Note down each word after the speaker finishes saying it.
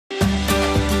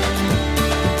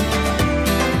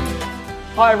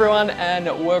Hi everyone and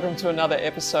welcome to another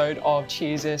episode of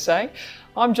Cheers SA.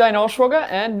 I'm Jane Altschwager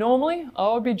and normally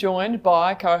I would be joined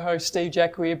by co-host Steve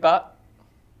Jacquier, but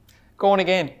gone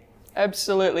again.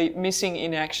 Absolutely missing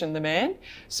in action, the man.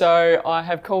 So I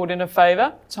have called in a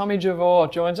favour. Tommy Javor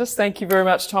joins us. Thank you very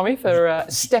much, Tommy, for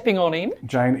stepping on in.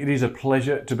 Jane, it is a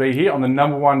pleasure to be here on the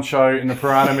 #1 show in the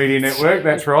Piranha Media Network.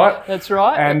 That's right. That's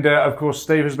right. And of course,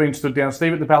 Steve has been stood down.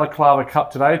 Steve at the Balaclava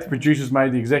Cup today. The producers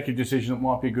made the executive decision it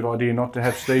might be a good idea not to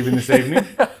have Steve in this evening.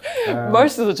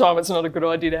 Most of the time it's not a good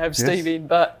idea to have Steve in,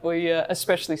 but we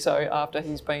especially so after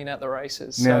he's been at the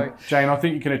races. Now, So Jane, I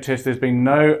think you can attest there's been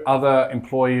no other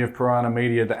employee of Piranha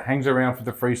Media that hangs around for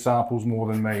the free samples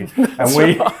more than me.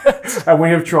 And we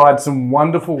have tried some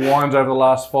wonderful wines over the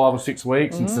last 5 or 6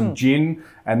 weeks and some gin.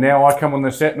 And now I come on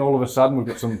the set and all of a sudden we've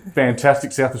got some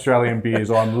fantastic South Australian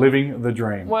beers. I'm living the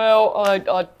dream. Well,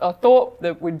 I thought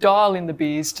that we'd dial in the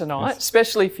beers tonight,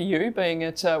 especially for you, being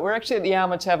at, we're actually at the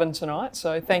Alma Tavern tonight,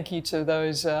 so thank you to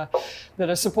those that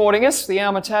are supporting us, the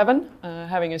Alma Tavern,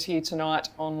 having us here tonight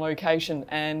on location.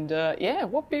 And yeah,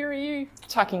 what beer are you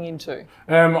tucking into?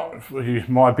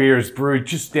 My beer is brewed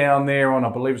just down there on, I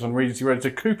believe it's on Regency Road. It's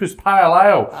a Cooper's Pale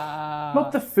Ale.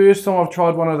 Not the first time I've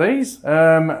tried one of these.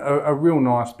 A real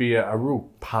nice beer, a real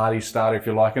party starter if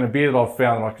you like, and a beer that I've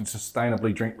found that I can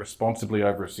sustainably drink responsibly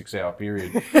over a 6-hour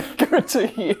period. Good to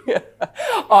hear.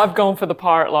 I've gone for the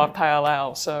Pirate Life Pale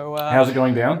Ale. So how's it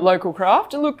going down? Local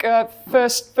craft. Look,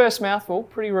 first mouthful,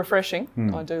 pretty refreshing.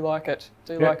 I do like it.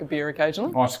 Like a beer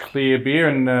occasionally. Nice clear beer,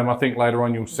 and I think later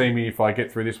on you'll see me, if I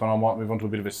get through this one, I might move on to a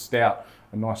bit of a stout,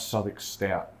 a nice Southwark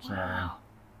stout. So, wow.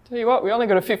 Tell you what, we only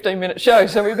got a 15-minute show,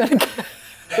 so we better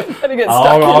get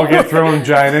stuck I'll get through them,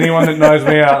 Jane. Anyone that knows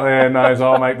me out there knows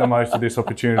I'll make the most of this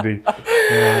opportunity.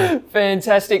 Yeah.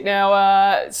 Fantastic.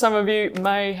 Now, some of you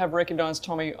may have recognised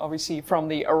Tommy, obviously, from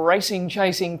the Racing,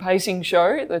 Chasing, Pacing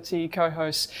show that he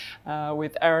co-hosts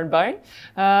with Aaron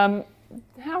Bain.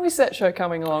 How is that show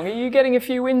coming along? Are you getting a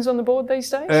few wins on the board these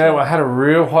days? Well, I had a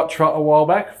real hot trot a while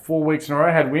back. 4 weeks in a row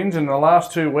I had wins, and the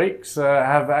last 2 weeks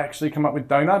have actually come up with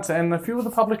donuts, and a few of the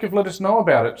public have let us know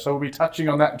about it. So we'll be touching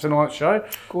on that in tonight's show.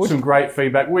 Good. Some great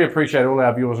feedback. We appreciate all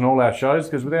our viewers and all our shows,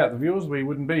 because without the viewers we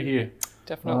wouldn't be here.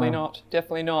 Definitely not.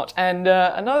 Definitely not. And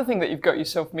another thing that you've got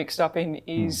yourself mixed up in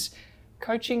is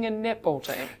coaching a netball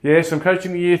team. Yes, I'm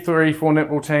coaching the Year 3-4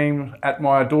 netball team at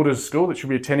my daughter's school that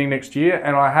she'll be attending next year,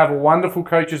 and I have a wonderful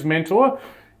coach's mentor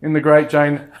in the great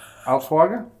Jane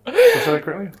Altschwager. Did I say that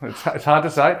correctly? It's hard to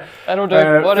say. That'll do,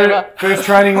 whatever. First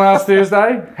training last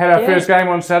Thursday, had our first game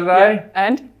on Saturday. Yeah.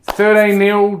 And?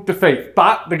 13-0 defeat,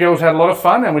 but the girls had a lot of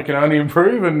fun and we can only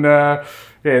improve, and I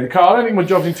don't think my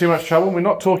job's in too much trouble. We're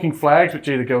not talking flags, but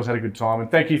gee, the girls had a good time, and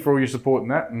thank you for all your support in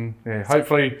that, and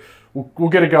hopefully we'll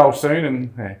get a goal soon.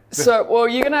 And So, well,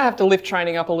 you're going to have to lift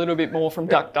training up a little bit more from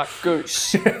Duck, Duck,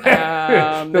 Goose. There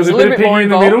was a bit of piggy in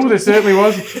the middle, there certainly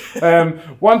was.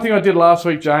 One thing I did last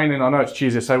week, Jane, and I know it's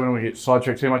Cheers SA when we get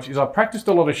sidetracked too much, is I practiced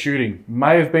a lot of shooting.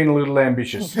 May have been a little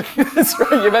ambitious. That's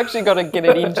right, you've actually got to get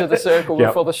it into the circle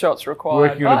before the shot's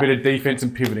required. Working on a bit of defence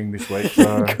and pivoting this week.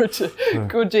 So.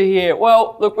 Good to hear.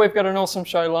 Well, look, we've got an awesome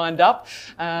show lined up.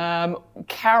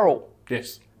 Carol.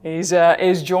 Yes.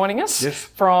 Is joining us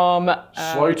from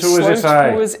Slow Tours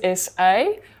SA.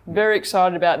 Very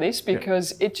excited about this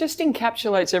because it just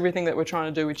encapsulates everything that we're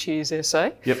trying to do with Cheers SA,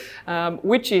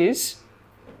 which is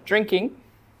drinking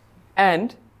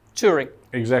and touring.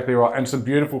 Exactly right, and some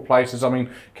beautiful places. I mean,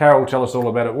 Carol will tell us all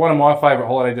about it. One of my favourite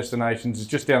holiday destinations is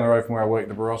just down the road from where I work,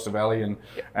 the Barossa Valley,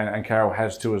 and Carol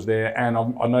has tours there. And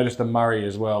I noticed the Murray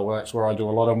as well. That's where I do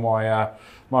a lot of my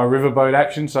my riverboat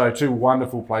action. So 2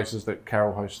 wonderful places that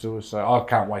Carol hosts tours. So I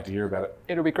can't wait to hear about it.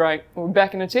 It'll be great. We'll be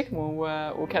back in a tick, and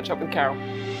we'll catch up with Carol.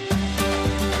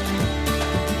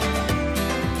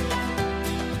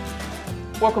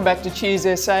 Welcome back to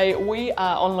Cheers SA. We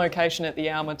are on location at the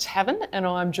Alma Tavern, and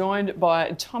I'm joined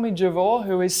by Tommy Javor,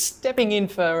 who is stepping in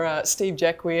for Steve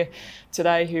Jacquier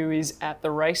today, who is at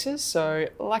the races. So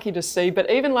lucky to see,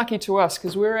 but even lucky to us,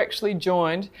 because we're actually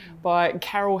joined by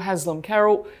Carol Haslam.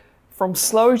 Carol from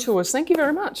Slow Tours, thank you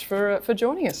very much for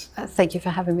joining us. Thank you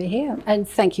for having me here, and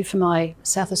thank you for my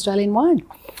South Australian wine.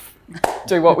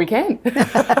 Do what we can.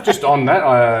 Just on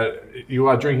that, you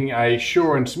are drinking a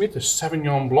Shaw & Smith, a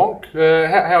Sauvignon Blanc.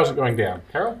 How is it going down,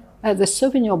 Carol? The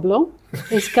Sauvignon Blanc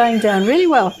is going down really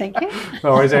well, thank you.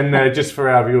 No worries, and just for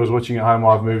our viewers watching at home,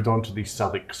 I've moved on to the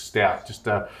Southwark Stout. Just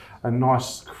a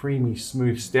nice, creamy,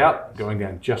 smooth stout going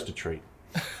down just a treat.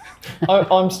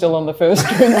 I'm still on the first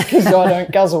drink because I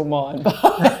don't guzzle mine.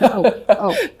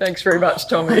 Thanks very much,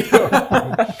 Tommy.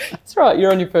 That's right,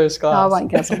 you're on your first glass. I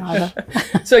won't guzzle either.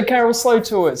 So, Carol, Slow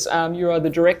Tours. You are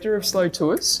the director of Slow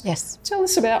Tours. Yes. Tell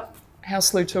us about how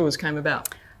Slew Tours came about?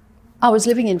 I was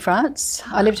living in France.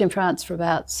 I lived in France for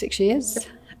about 6 years. Yep.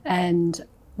 And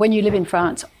when you live in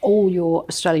France, all your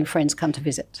Australian friends come to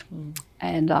visit.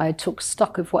 And I took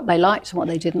stock of what they liked and what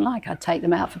they didn't like. I'd take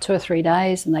them out for 2 or 3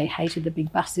 days, and they hated the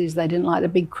big buses. They didn't like the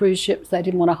big cruise ships. They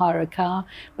didn't want to hire a car,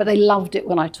 but they loved it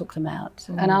when I took them out.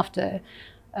 And after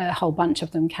a whole bunch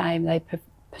of them came, they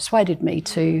persuaded me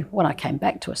to, when I came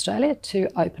back to Australia, to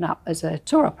open up as a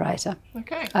tour operator.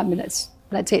 Okay. I mean, that's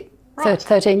it. Right.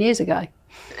 13 years ago.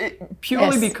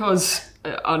 Purely because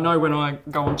I know when I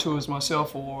go on tours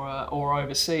myself or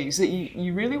overseas that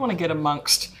you really want to get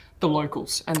amongst the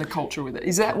locals and the culture with it.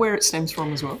 Is that where it stems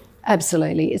from as well?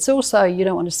 Absolutely. It's also, you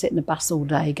don't want to sit in a bus all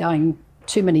day going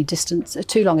too long a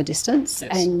distance,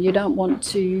 and you don't want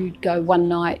to go one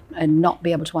night and not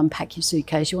be able to unpack your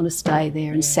suitcase. You want to stay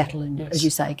there and settle and, as you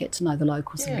say, get to know the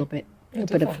locals a little bit. A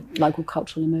bit of local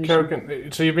cultural immersion.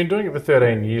 Carol, so you've been doing it for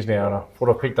 13 years now, and what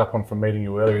I picked up on from meeting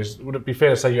you earlier is, would it be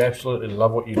fair to say you absolutely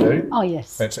love what you do? Oh,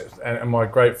 yes. And my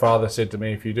great father said to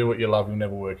me, if you do what you love, you'll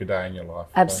never work a day in your life.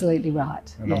 Absolutely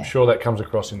right. And I'm sure that comes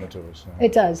across in the tours. So.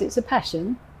 It does. It's a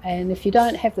passion. And if you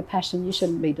don't have the passion, you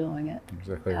shouldn't be doing it.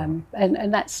 Exactly right.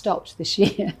 And that stopped this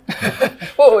year.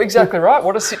 Well, exactly right.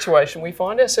 What a situation we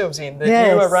find ourselves in. That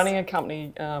you are running a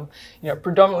company,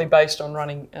 predominantly based on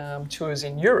running tours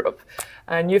in Europe,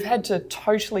 and you've had to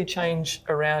totally change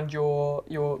around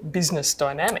your business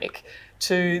dynamic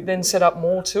to then set up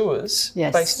more tours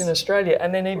based in Australia,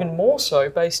 and then even more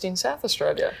so based in South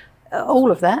Australia.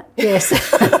 All of that, yes.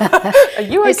 Are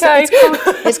you okay?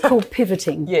 It's called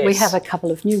pivoting. Yes. We have a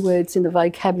couple of new words in the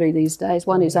vocabulary these days.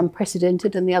 One is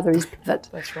unprecedented and the other is pivot.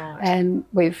 That's right. And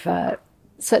we've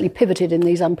certainly pivoted in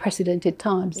these unprecedented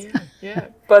times. Yeah.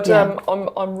 But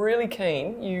I'm really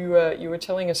keen. You were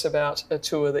telling us about a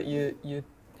tour that you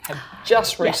had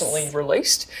just recently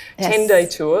released, 10-day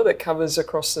tour that covers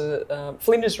across the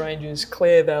Flinders Ranges,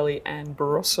 Clare Valley and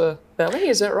Barossa Valley.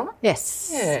 Is that right?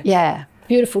 Yes. Yeah.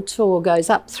 Beautiful tour, goes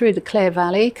up through the Clare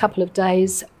Valley, a couple of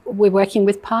days. We're working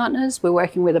with partners. We're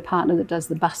working with a partner that does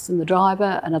the bus and the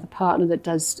driver, another partner that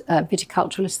does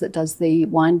viticulturalist that does the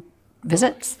wine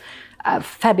visits. A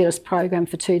fabulous program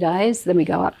for 2 days. Then we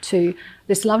go up to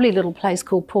this lovely little place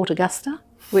called Port Augusta,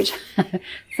 which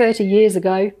 30 years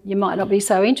ago you might not be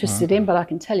so interested in, but I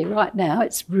can tell you right now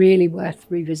it's really worth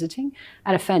revisiting,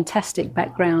 and a fantastic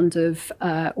background of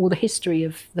all the history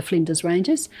of the Flinders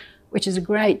Ranges, which is a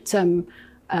great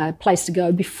place to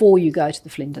go before you go to the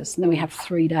Flinders. And then we have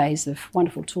 3 days of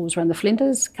wonderful tours around the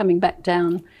Flinders, coming back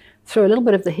down through a little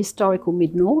bit of the historical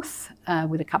mid-north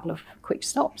with a couple of quick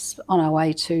stops on our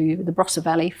way to the Barossa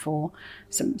Valley for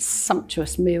some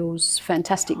sumptuous meals,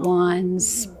 fantastic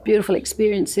wines, beautiful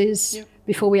experiences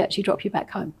before we actually drop you back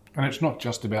home. And it's not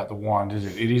just about the wine, is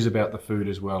it? It is about the food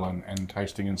as well, and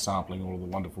tasting and sampling all of the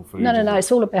wonderful food. No,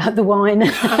 it's all about the wine.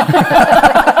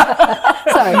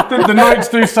 Sorry. The notes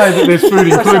do say that there's food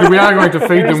included. We are going to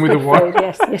feed them with the wine.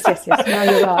 Yes. No,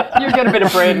 you're right. You get a bit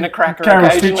of bread and a cracker Carol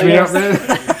occasionally. stitched me up there.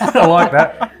 I like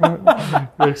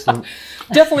that. Excellent.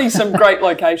 Definitely some great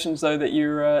locations though that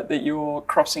you're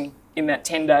crossing in that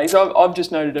 10 days. I've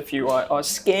just noted a few. I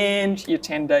scanned your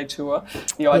 10-day tour,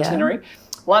 the itinerary. Yeah.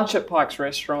 Lunch at Pike's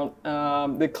Restaurant,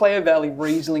 the Clare Valley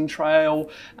Riesling Trail,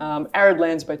 Arid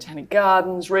Lands Botanic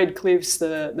Gardens, Red Cliffs,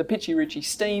 the Pitchy Ritchie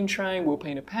Steam Train,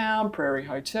 Wilpena Pound, Prairie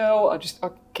Hotel. I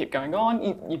keep going on.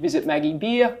 You visit Maggie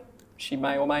Beer. She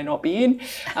may or may not be in.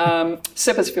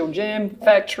 Seppesfield Jam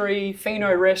Factory,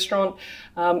 Fino Restaurant.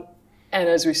 And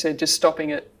as we said, just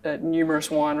stopping at numerous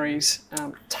wineries,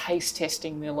 taste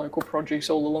testing their local produce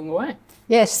all along the way.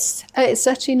 Yes, it's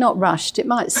actually not rushed. It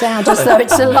might sound as though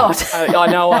it's a lot. I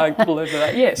know, I believe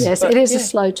that, yes. Yes, it is a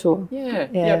slow tour.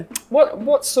 Yeah.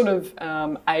 What sort of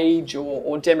age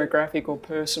or demographic or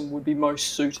person would be most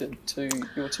suited to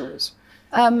your tours?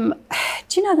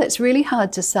 Do you know, that's really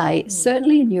hard to say.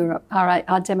 Certainly in Europe,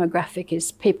 our demographic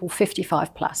is people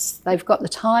 55 plus. They've got the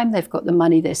time, they've got the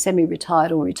money, they're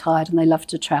semi-retired or retired, and they love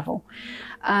to travel.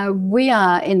 We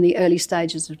are in the early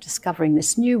stages of discovering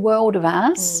this new world of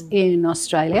ours in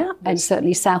Australia, and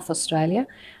certainly South Australia.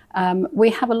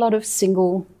 We have a lot of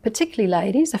single, particularly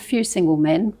ladies, a few single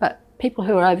men, but people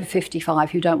who are over 55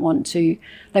 who don't want to,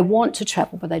 they want to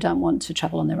travel, but they don't want to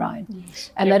travel on their own.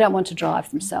 And they don't want to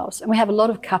drive themselves. And we have a lot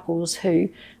of couples who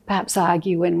perhaps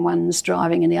argue when one's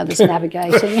driving and the other's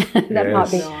navigating.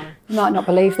 You might not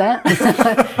believe that.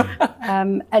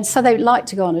 And so they like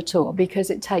to go on a tour because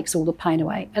it takes all the pain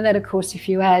away. And then, of course, if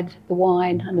you add the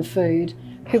wine and the food,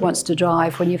 who wants to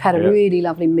drive when you've had a really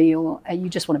lovely meal and you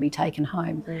just want to be taken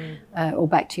home or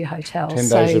back to your hotel? 10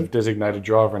 days of designated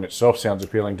driver in itself sounds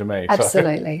appealing to me.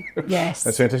 Absolutely, yes.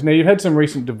 That's fantastic. Now, you've had some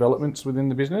recent developments within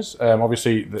the business.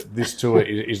 Obviously, this tour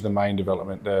is the main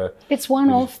development. It's one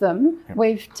of them.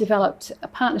 We've developed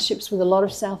partnerships with a lot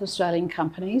of South Australian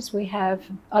companies. We have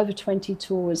over 20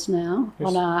 tours now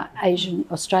on our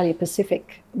Australia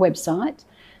Pacific website,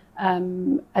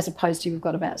 as opposed to we've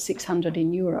got about 600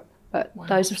 in Europe. But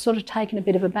those have sort of taken a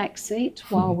bit of a back seat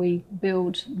while we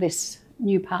build this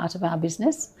new part of our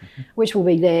business, which will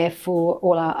be there for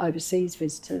all our overseas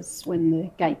visitors when the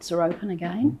gates are open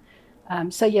again.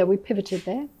 So yeah, we pivoted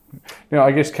there. Now,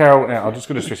 I guess Carol, now I'm just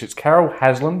going to stress, it's Carol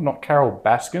Haslam, not Carol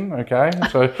Baskin, okay?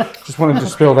 So just wanted to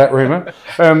dispel that rumour.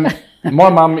 My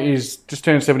mum is just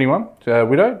turned 71,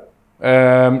 widow.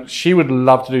 She would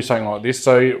love to do something like this.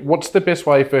 So what's the best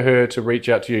way for her to reach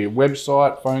out to you?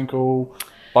 Website, phone call,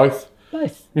 both?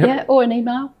 Both, yeah, or an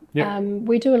email. Yep.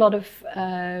 We do a lot of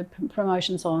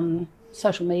promotions on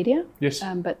social media, yes,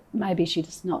 but maybe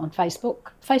she's not on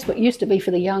Facebook. Facebook used to be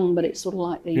for the young, but it's sort of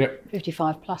like the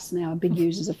 55 plus now are big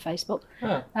users of Facebook.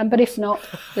 But if not...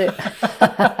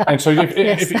 And so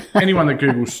if anyone that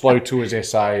Googles Slow Tours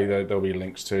SA, there'll be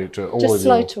links to all just of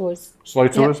Slow your... Tours. Slow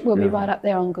Tours? Yep, we'll be right up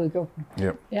there on Google.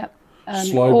 Yep. Yep.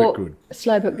 Slow but good.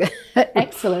 Slow but good.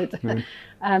 Excellent.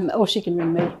 Or she can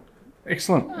ring me.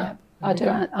 Excellent. Yep. I do.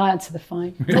 I answer the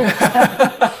phone.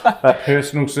 That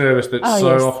personal service that's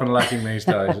often lacking these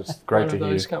days. It's great to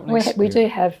hear. We do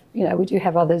have, we do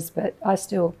have others, but I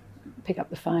still pick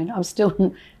up the phone. I'm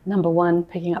still number one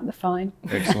picking up the phone.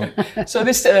 Excellent. So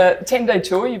this 10-day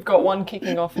tour, you've got one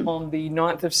kicking off on the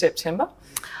 9th of September.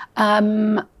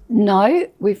 No,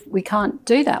 we can't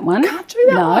do that one. Can't do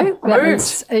that one?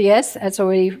 Yes, it's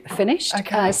already finished.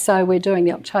 Okay. So we're doing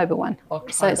the October one.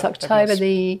 So it's October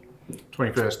the...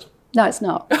 21st. No, it's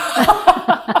not.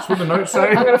 That's what the notes say.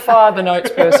 I'm going to fire the notes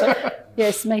person.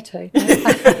 Yes, me too.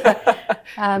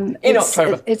 In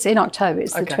October. It's in October.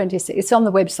 It's the 26th. It's on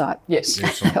the website. Yes.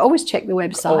 Always check the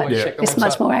website. Always check the it's website.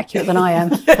 Much more accurate than I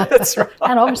am. That's right.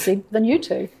 And obviously than you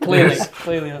two. Clearly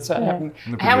that's what happened.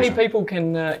 How many people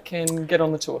can get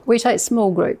on the tour? We take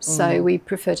small groups, so we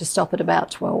prefer to stop at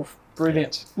about 12.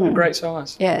 Brilliant. What a great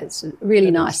size. Yeah, it's a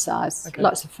really nice size. Okay.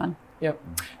 Lots of fun. Yep.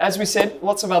 As we said,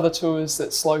 lots of other tours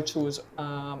that Slow Tours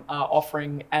are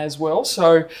offering as well.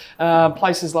 So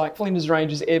places like Flinders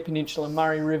Ranges, Eyre Peninsula,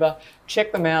 Murray River,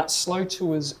 check them out.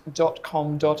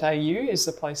 slowtours.com.au is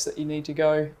the place that you need to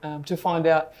go to find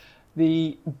out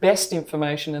the best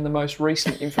information and the most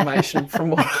recent information from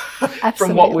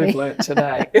what we've learnt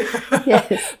today.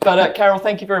 Yes. But Carol,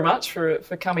 thank you very much for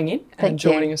coming in and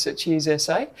joining us at Cheers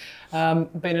SA.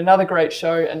 Been another great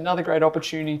show, another great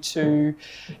opportunity to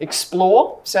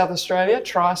explore South Australia,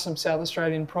 try some South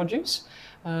Australian produce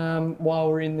while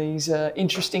we're in these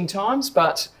interesting times,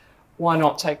 but why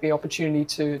not take the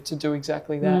opportunity to do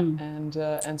exactly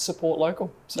that and support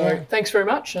local? So thanks very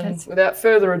much. And without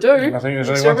further ado, I think there's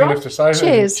only one thing left to say.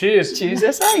 Cheers. Cheers.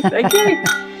 Cheers SA. Thank you.